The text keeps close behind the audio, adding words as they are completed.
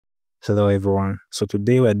Hello everyone. So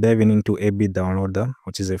today we're diving into AB Downloader,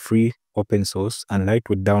 which is a free, open source, and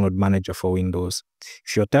lightweight download manager for Windows.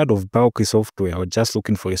 If you're tired of bulky software or just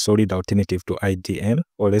looking for a solid alternative to IDM,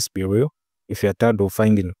 or let's be real, if you're tired of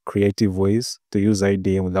finding creative ways to use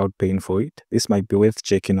IDM without paying for it, this might be worth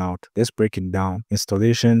checking out. Let's break it down.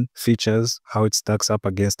 Installation, features, how it stacks up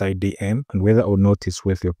against IDM, and whether or not it's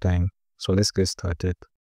worth your time. So let's get started.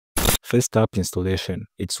 First up, installation.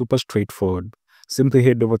 It's super straightforward. Simply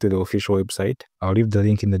head over to the official website. I'll leave the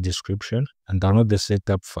link in the description and download the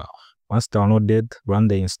setup file. Once downloaded, run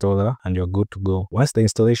the installer and you're good to go. Once the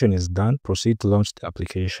installation is done, proceed to launch the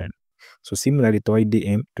application. So similarly to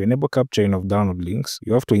IDM, to enable capturing of download links,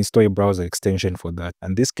 you have to install a browser extension for that.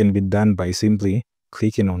 And this can be done by simply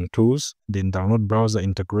clicking on Tools, then download browser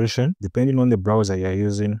integration. Depending on the browser you're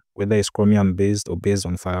using, whether it's Chromium based or based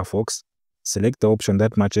on Firefox, select the option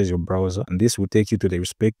that matches your browser, and this will take you to the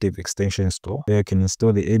respective extension store where you can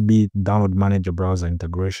install the AB Download Manager browser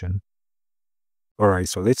integration. Alright,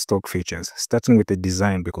 so let's talk features, starting with the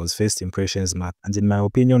design because first impressions matter. And in my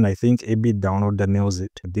opinion, I think AB Downloader nails it.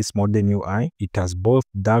 This modern UI, it has both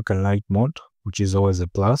dark and light mode, which is always a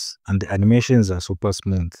plus, and the animations are super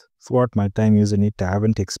smooth. Throughout my time using it, I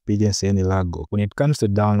haven't experienced any lag. When it comes to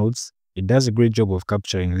downloads, it does a great job of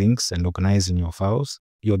capturing links and organizing your files.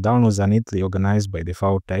 Your downloads are neatly organized by the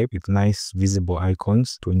file type with nice visible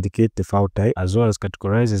icons to indicate the file type, as well as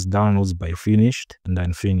categorizes downloads by finished and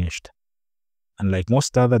unfinished. And like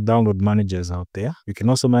most other download managers out there, you can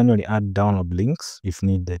also manually add download links if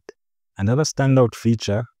needed. Another standout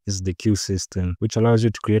feature is the queue system, which allows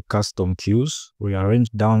you to create custom queues,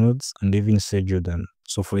 rearrange downloads, and even schedule them.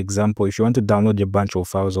 So for example, if you want to download a bunch of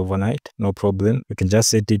files overnight, no problem, you can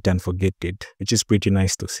just set it and forget it, which is pretty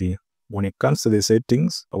nice to see. When it comes to the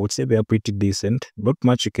settings, I would say they are pretty decent. Not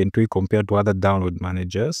much you can tweak compared to other download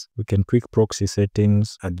managers. We can tweak proxy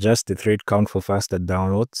settings, adjust the thread count for faster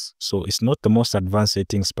downloads. So it's not the most advanced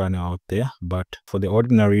settings panel out there, but for the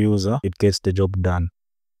ordinary user, it gets the job done.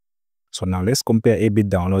 So now let's compare AB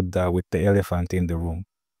Downloader with the elephant in the room,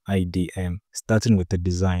 IDM. Starting with the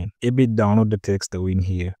design, AB Downloader takes the win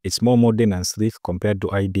here. It's more modern and sleek compared to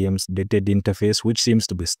IDM's dated interface, which seems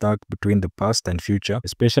to be stuck between the past and future,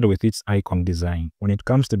 especially with its icon design. When it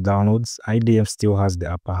comes to downloads, IDM still has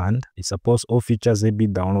the upper hand. It supports all features AB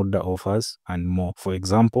Downloader offers and more. For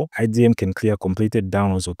example, IDM can clear completed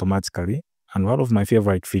downloads automatically. And one of my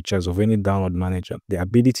favorite features of any download manager, the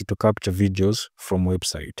ability to capture videos from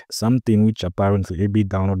website, something which apparently AB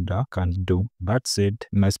Downloader can't do. That said,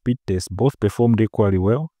 in my speed test, both performed equally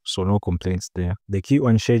well, so no complaints there. The queue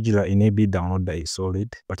and scheduler in AB Downloader is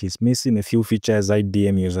solid, but it's missing a few features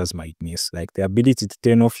IDM users might miss, like the ability to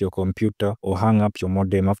turn off your computer or hang up your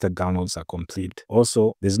modem after downloads are complete.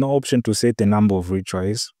 Also, there's no option to set a number of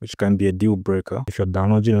retries, which can be a deal breaker if you're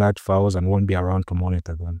downloading large files and won't be around to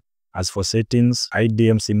monitor them. As for settings,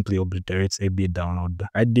 IDM simply obliterates AB Downloader.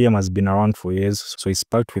 IDM has been around for years, so it's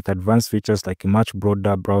packed with advanced features like a much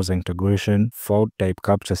broader browser integration, file type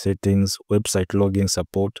capture settings, website login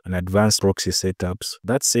support, and advanced proxy setups.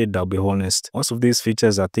 That said, I'll be honest, most of these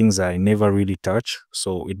features are things I never really touch,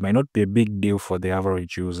 so it might not be a big deal for the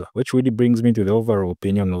average user, which really brings me to the overall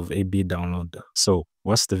opinion of AB Downloader. So,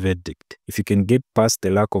 what's the verdict? If you can get past the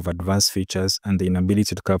lack of advanced features and the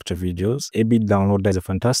inability to capture videos, AB Downloader is a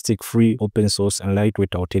fantastic free, open source, and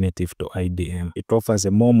lightweight alternative to IDM. It offers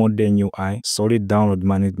a more modern UI, solid download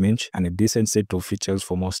management, and a decent set of features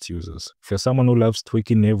for most users. If you're someone who loves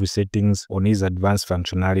tweaking every settings or needs advanced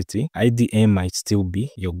functionality, IDM might still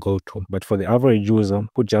be your go-to. But for the average user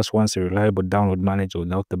who just wants a reliable download manager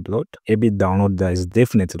without the bloat, AB Downloader is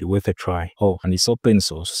definitely worth a try. Oh, and it's open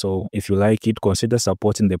source, so if you like it, consider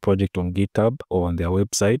supporting the project on GitHub or on their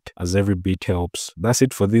website, as every bit helps. That's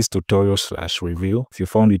it for this tutorial/review. If you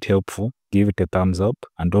found it helpful, give it a thumbs up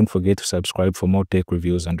and don't forget to subscribe for more tech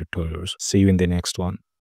reviews and tutorials. See you in the next one.